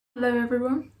Hello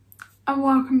everyone and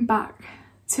welcome back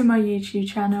to my YouTube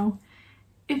channel.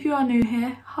 If you are new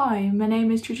here, hi, my name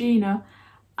is Georgina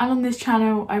and on this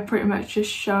channel I pretty much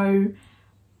just show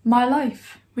my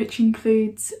life, which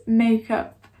includes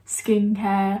makeup,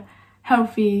 skincare,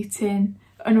 healthy eating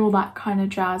and all that kind of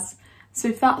jazz. So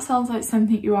if that sounds like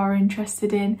something you are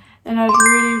interested in, then I'd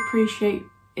really appreciate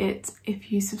it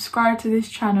if you subscribe to this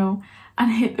channel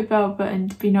and hit the bell button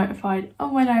to be notified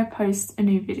on when I post a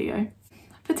new video.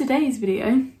 For today's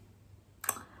video,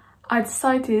 I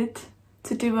decided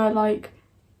to do a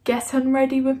get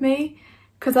unready with me,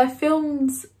 because I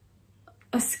filmed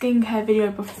a skincare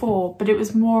video before, but it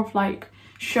was more of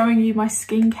showing you my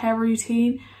skincare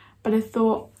routine. But I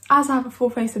thought, as I have a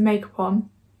full face of makeup on,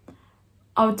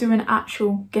 I'll do an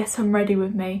actual get unready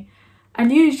with me.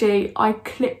 And usually I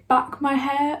clip back my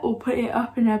hair or put it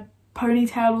up in a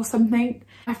ponytail or something.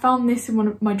 I found this in one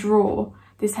of my drawer,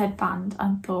 this headband,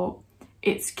 and thought,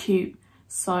 it's cute,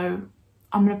 so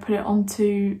I'm gonna put it on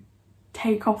to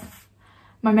take off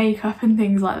my makeup and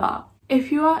things like that.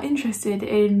 If you are interested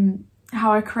in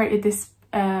how I created this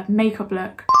makeup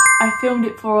look, I filmed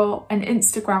it for an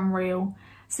Instagram reel,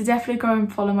 so definitely go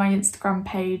and follow my Instagram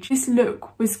page. This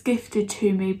look was gifted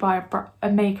to me by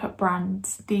a makeup brand,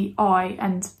 the Eye,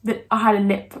 and I had a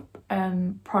lip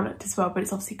product as well, but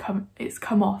it's obviously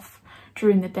come off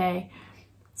during the day.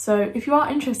 So if you are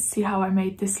interested to see how I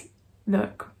made this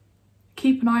look,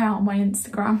 keep an eye out on my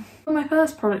Instagram. For my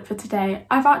first product for today,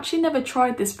 I've actually never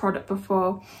tried this product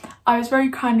before. I was very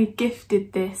kindly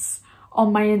gifted this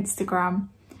on my Instagram.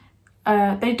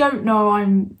 They don't know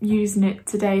I'm using it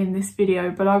today in this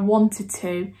video, but I wanted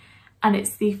to, and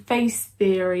it's the Face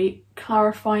Theory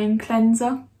Clarifying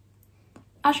Cleanser.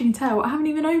 As you can tell, I haven't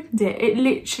even opened it. It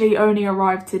literally only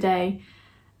arrived today,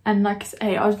 and like I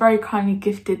say, I was very kindly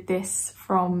gifted this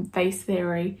from Face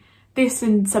Theory. This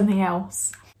and something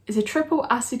else. It's a triple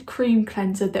acid cream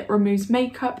cleanser that removes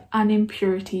makeup and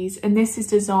impurities, and this is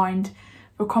designed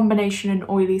for combination and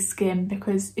oily skin,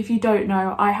 because if you don't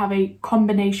know, I have a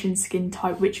combination skin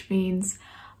type, which means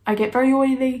I get very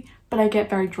oily but I get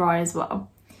very dry as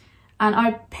well. And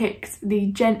I picked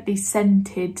the gently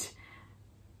scented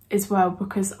as well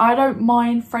because I don't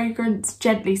mind fragrance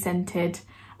gently scented.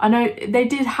 I know they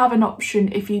did have an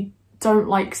option if you don't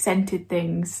like scented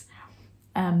things.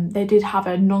 They did have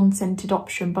a non-scented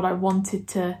option, but I wanted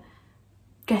to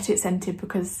get it scented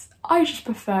because I just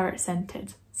prefer it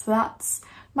scented. So that's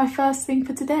my first thing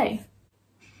for today.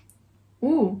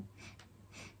 Ooh,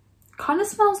 kind of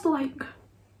smells like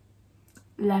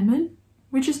lemon,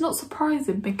 which is not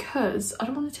surprising because I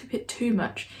don't want to tip it too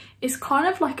much. It's kind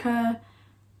of like a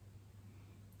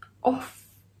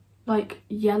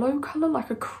yellow colour, like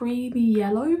a creamy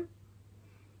yellow.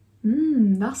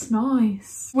 That's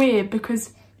nice. Weird,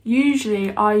 because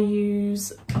usually I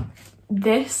use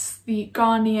this, the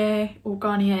Garnier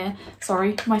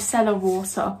micellar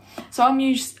water. So I'm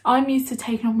used to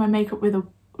taking off my makeup with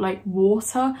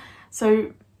water.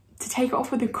 So to take it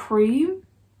off with a cream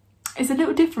is a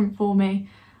little different for me,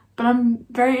 but I'm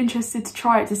very interested to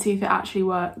try it to see if it actually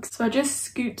works. So I just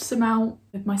scooped some out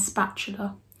with my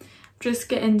spatula. Just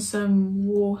getting some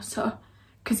water,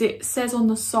 because it says on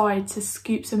the side to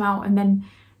scoop some out and then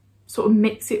sort of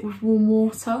mix it with warm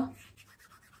water.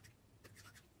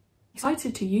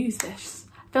 Excited to use this.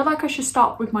 I feel like I should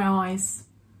start with my eyes.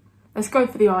 Let's go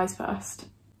for the eyes first.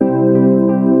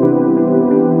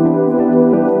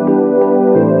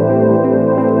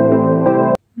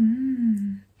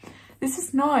 This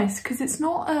is nice because it's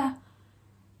not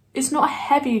a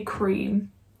heavy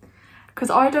cream,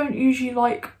 because I don't usually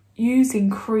like using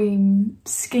cream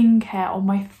skincare on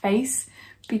my face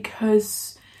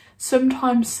because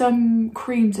sometimes some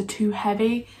creams are too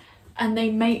heavy and they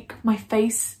make my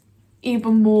face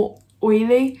even more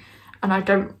oily, and I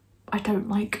don't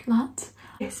like that.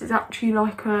 This is actually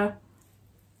like a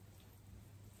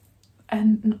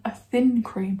thin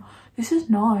cream. This is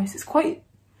nice. It's quite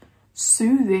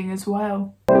soothing as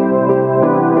well.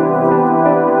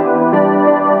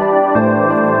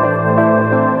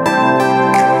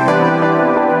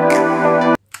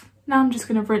 Now I'm just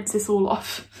going to rinse this all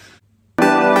off.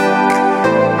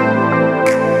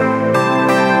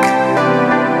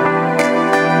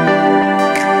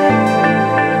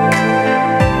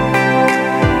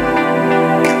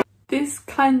 This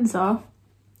cleanser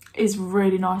is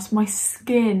really nice. My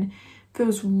skin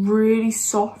feels really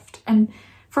soft, and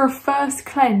for a first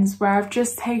cleanse where I've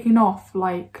just taken off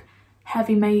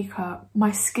heavy makeup,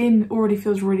 my skin already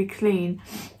feels really clean.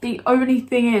 The only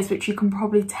thing is, which you can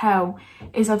probably tell,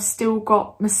 is I've still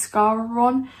got mascara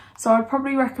on, so I'd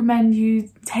probably recommend you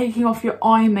taking off your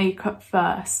eye makeup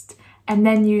first and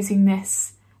then using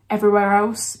this everywhere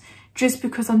else, just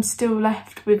because I'm still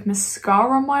left with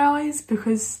mascara on my eyes,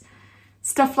 because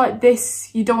stuff like this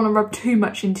you don't want to rub too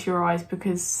much into your eyes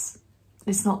because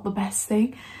it's not the best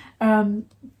thing.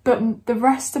 But the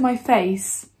rest of my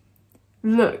face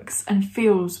looks and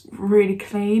feels really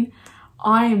clean.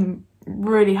 I'm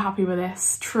really happy with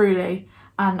this, truly,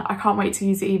 and I can't wait to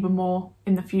use it even more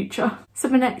in the future. So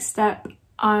my next step,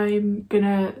 I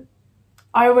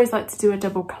always like to do a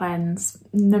double cleanse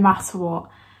no matter what.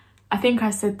 I think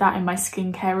I said that in my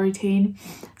skincare routine.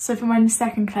 So for my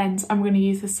second cleanse, I'm going to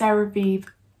use the CeraVe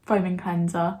foaming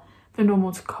cleanser for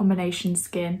normal to combination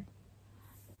skin.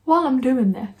 While I'm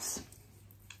doing this,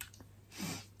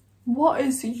 what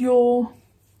is your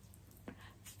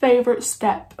favourite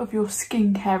step of your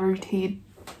skincare routine?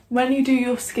 When you do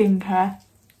your skincare,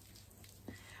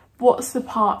 what's the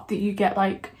part that you get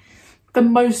like the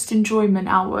most enjoyment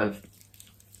out of?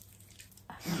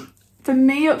 For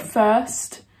me, at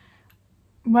first,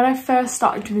 when I first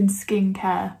started doing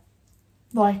skincare,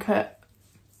 like at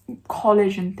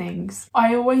college and things,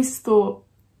 I always thought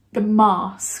the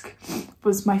mask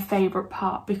was my favourite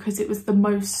part because it was the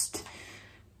most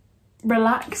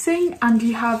relaxing, and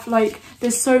you have like,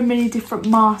 there's so many different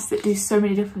masks that do so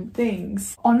many different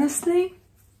things. Honestly,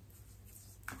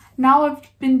 now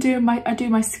I do my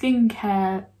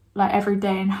skincare like every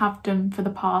day and have done for the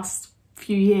past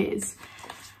few years.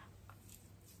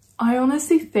 I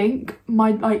honestly think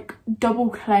my like double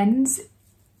cleanse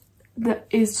that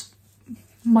is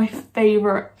my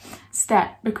favourite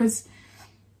step, because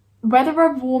whether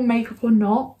I've worn makeup or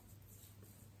not,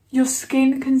 your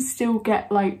skin can still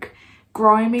get like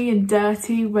grimy and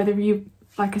dirty whether you,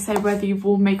 like I say, whether you've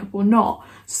worn makeup or not.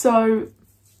 So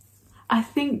I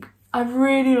think I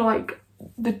really like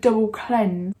the double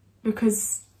cleanse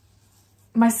because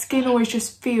my skin always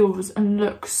just feels and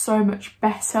looks so much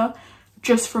better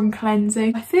just from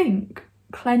cleansing. I think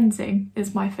cleansing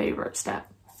is my favourite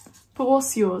step. But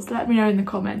what's yours? Let me know in the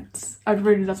comments. I'd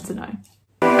really love to know.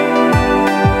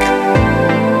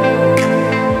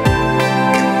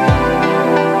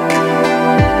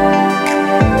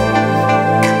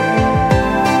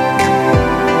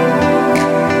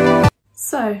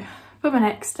 So for my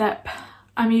next step,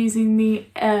 I'm using the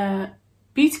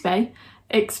Beauty Bay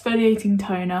exfoliating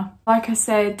toner. Like I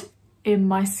said in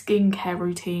my skincare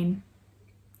routine,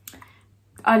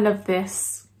 I love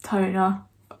this toner,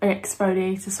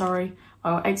 exfoliator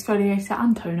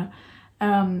and toner.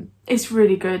 It's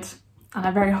really good and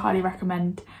I very highly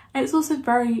recommend. And it's also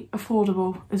very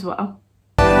affordable as well.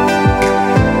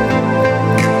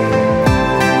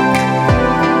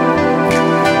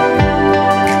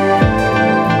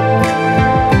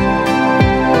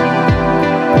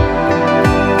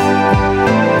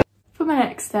 For my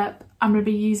next step, I'm going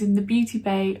to be using the Beauty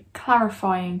Bay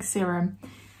clarifying serum.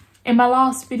 In my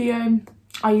last video,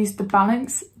 I used the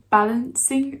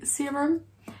balancing serum.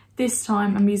 This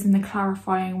time I'm using the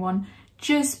clarifying one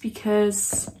just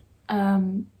because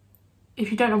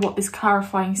if you don't know what this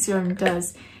clarifying serum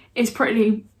does, it's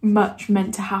pretty much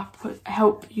meant to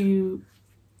help you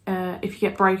if you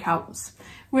get breakouts,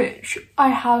 which I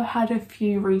have had a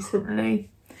few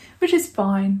recently, which is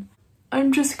fine.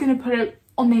 I'm just going to put it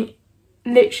on the,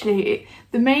 literally,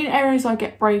 the main areas I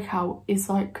get breakout is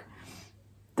like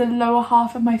the lower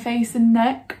half of my face and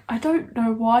neck. I don't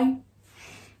know why,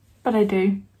 but I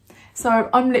do. So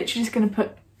I'm literally just going to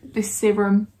put this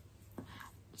serum,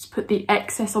 just put the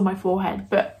excess on my forehead,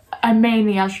 but I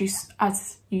mainly,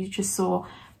 as you just saw,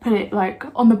 put it like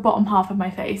on the bottom half of my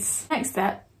face. Next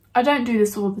step, I don't do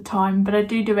this all the time, but I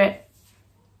do it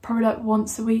probably like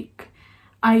once a week.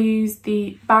 I use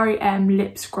the Barry M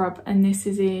lip scrub, and this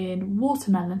is in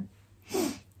watermelon.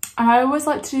 And I always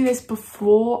like to do this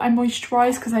before I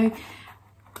moisturise, because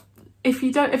if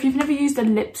you've never used a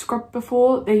lip scrub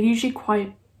before, they're usually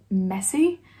quite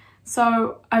messy.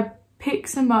 So I pick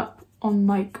some up on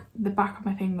like the back of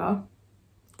my finger.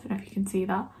 Don't know if you can see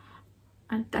that.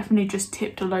 I definitely just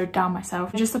tipped a load down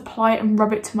myself. I just apply it and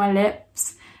rub it to my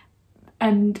lips,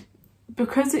 and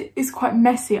because it is quite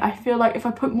messy, I feel like if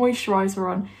I put moisturiser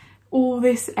on, all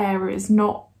this area is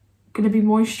not going to be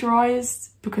moisturised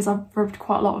because I've rubbed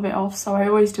quite a lot of it off, so I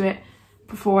always do it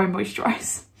before I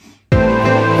moisturise.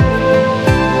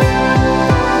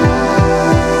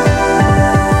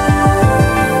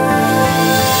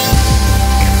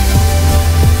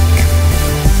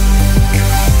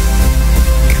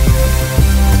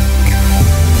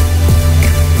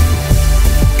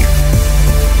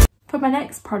 For my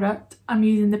next product, I'm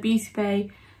using the Beauty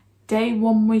Bay Day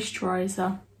 1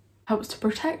 Moisturiser. Helps to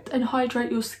protect and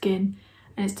hydrate your skin,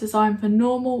 and it's designed for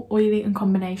normal, oily and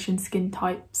combination skin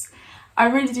types. I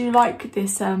really do like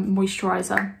this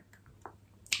moisturiser.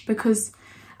 because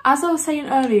as I was saying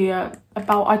earlier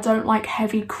about I don't like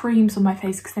heavy creams on my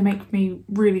face because they make me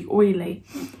really oily.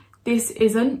 This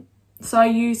isn't. So I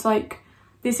use like,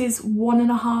 this is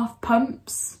 1.5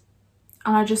 pumps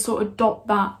and I just sort of dot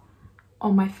that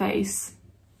on my face.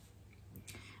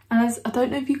 And I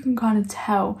don't know if you can kind of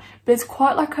tell, but it's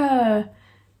quite like a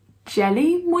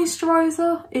jelly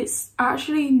moisturiser. It's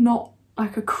actually not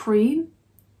like a cream.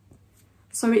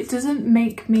 So it doesn't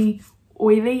make me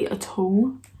oily at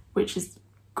all, which is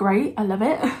great. I love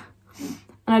it.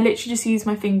 And I literally just use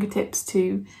my fingertips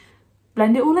to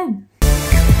blend it all in.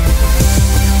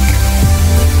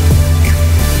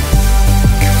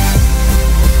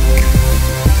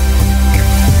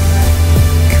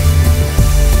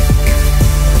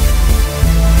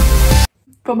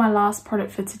 But my last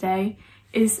product for today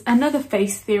is another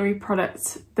Face Theory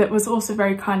product that was also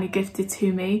very kindly gifted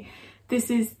to me. This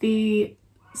is the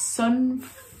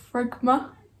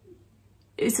Sunfrigma.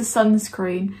 It's a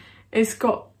sunscreen. It's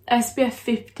got SPF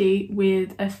 50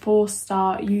 with a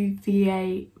 4-star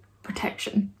UVA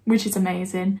protection, which is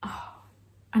amazing. Oh,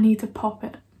 I need to pop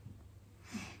it.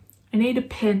 I need a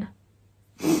pin.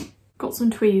 Got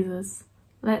some tweezers.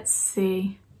 Let's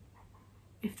see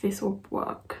if this will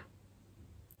work.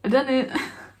 I've done it.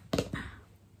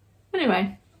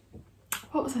 Anyway,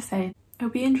 what was I saying?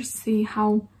 It'll be interesting to see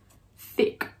how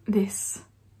thick this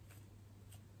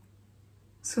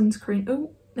sunscreen,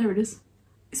 oh, there it is.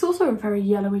 It's also a very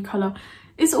yellowy colour.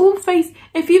 It's all face,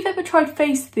 if you've ever tried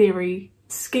Face Theory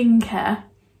skincare,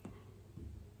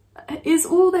 is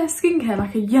all their skincare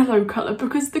like a yellow colour?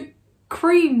 Because the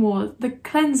cream was, the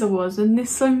cleanser was, and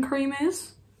this sun cream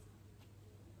is.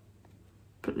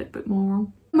 Put a little bit more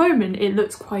on. At the moment it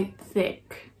looks quite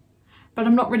thick, but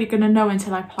I'm not really going to know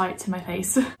until I apply it to my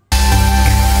face. It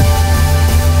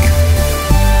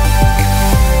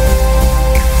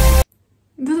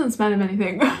doesn't smell of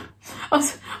anything.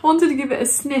 I wanted to give it a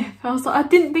sniff. I was like, I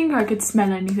didn't think I could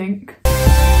smell anything.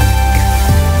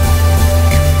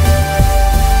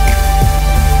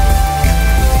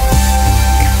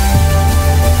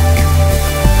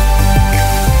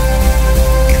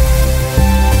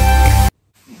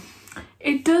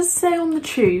 It does say on the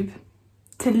tube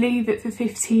to leave it for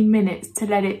 15 minutes to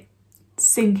let it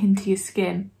sink into your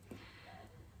skin.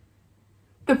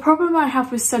 The problem I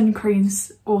have with sun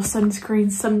creams or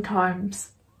sunscreens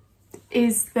sometimes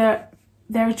is that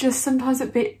they're just sometimes a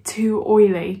bit too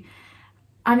oily.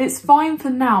 And it's fine for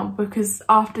now because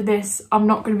after this I'm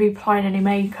not going to be applying any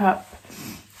makeup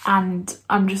and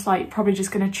I'm just like probably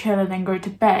just going to chill and then go to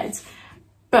bed.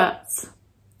 But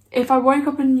if I woke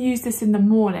up and used this in the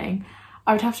morning,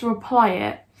 I would have to apply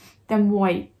it, then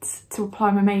wait to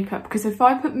apply my makeup, because if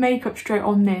I put makeup straight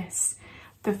on this,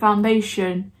 the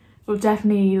foundation will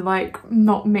definitely like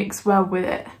not mix well with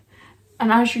it.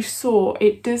 And as you saw,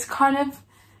 it does kind of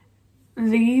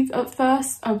leave at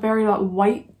first a very like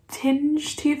white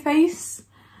tinge to your face.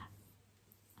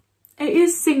 It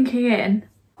is sinking in.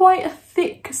 Quite a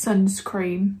thick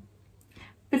sunscreen,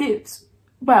 but it's,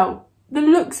 well, the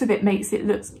looks of it makes it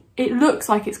looks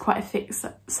like it's quite a thick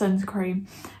sunscreen,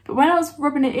 but when I was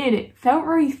rubbing it in, it felt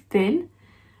very thin.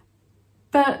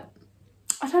 But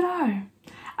I don't know,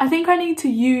 I think I need to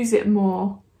use it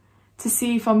more to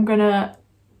see if I'm gonna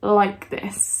like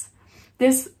this.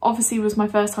 This obviously was my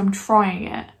first time trying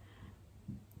it,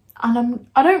 and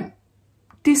I don't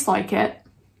dislike it,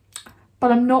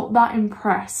 but I'm not that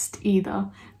impressed either.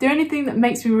 The only thing that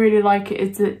makes me really like it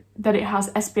is that it has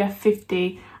SPF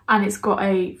 50 and it's got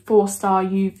a 4-star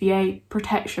UVA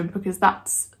protection, because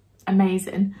that's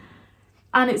amazing.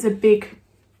 And it's a big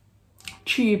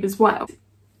tube as well.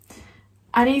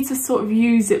 I need to sort of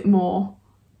use it more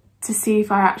to see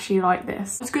if I actually like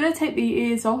this. I was going to take the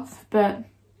ears off, but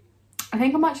I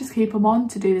think I might just keep them on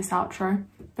to do this outro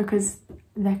because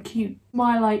they're cute.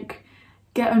 My like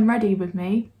get unready with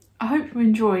me. I hope you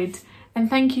enjoyed, and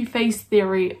thank you Face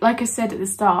Theory. Like I said at the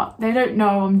start, they don't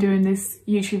know I'm doing this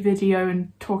YouTube video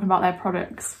and talking about their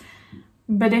products,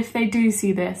 but if they do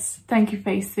see this, thank you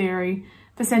Face Theory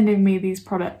for sending me these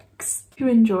products. If you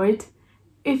enjoyed,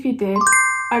 if you did,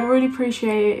 I'd really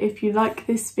appreciate it if you like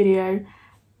this video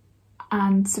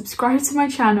and subscribe to my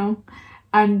channel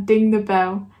and ding the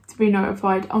bell to be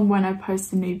notified on when I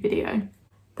post a new video.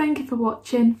 Thank you for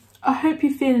watching. I hope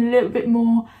you're feeling a little bit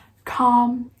more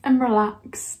calm and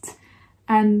relaxed,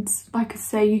 and like I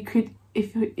say, you could,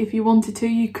 if you wanted to,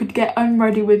 you could get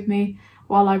unready with me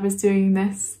while I was doing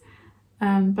this,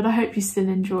 but I hope you still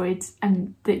enjoyed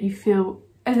and that you feel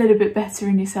a little bit better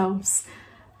in yourselves.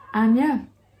 And yeah,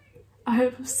 I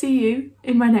hope I'll see you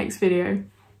in my next video.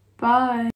 Bye.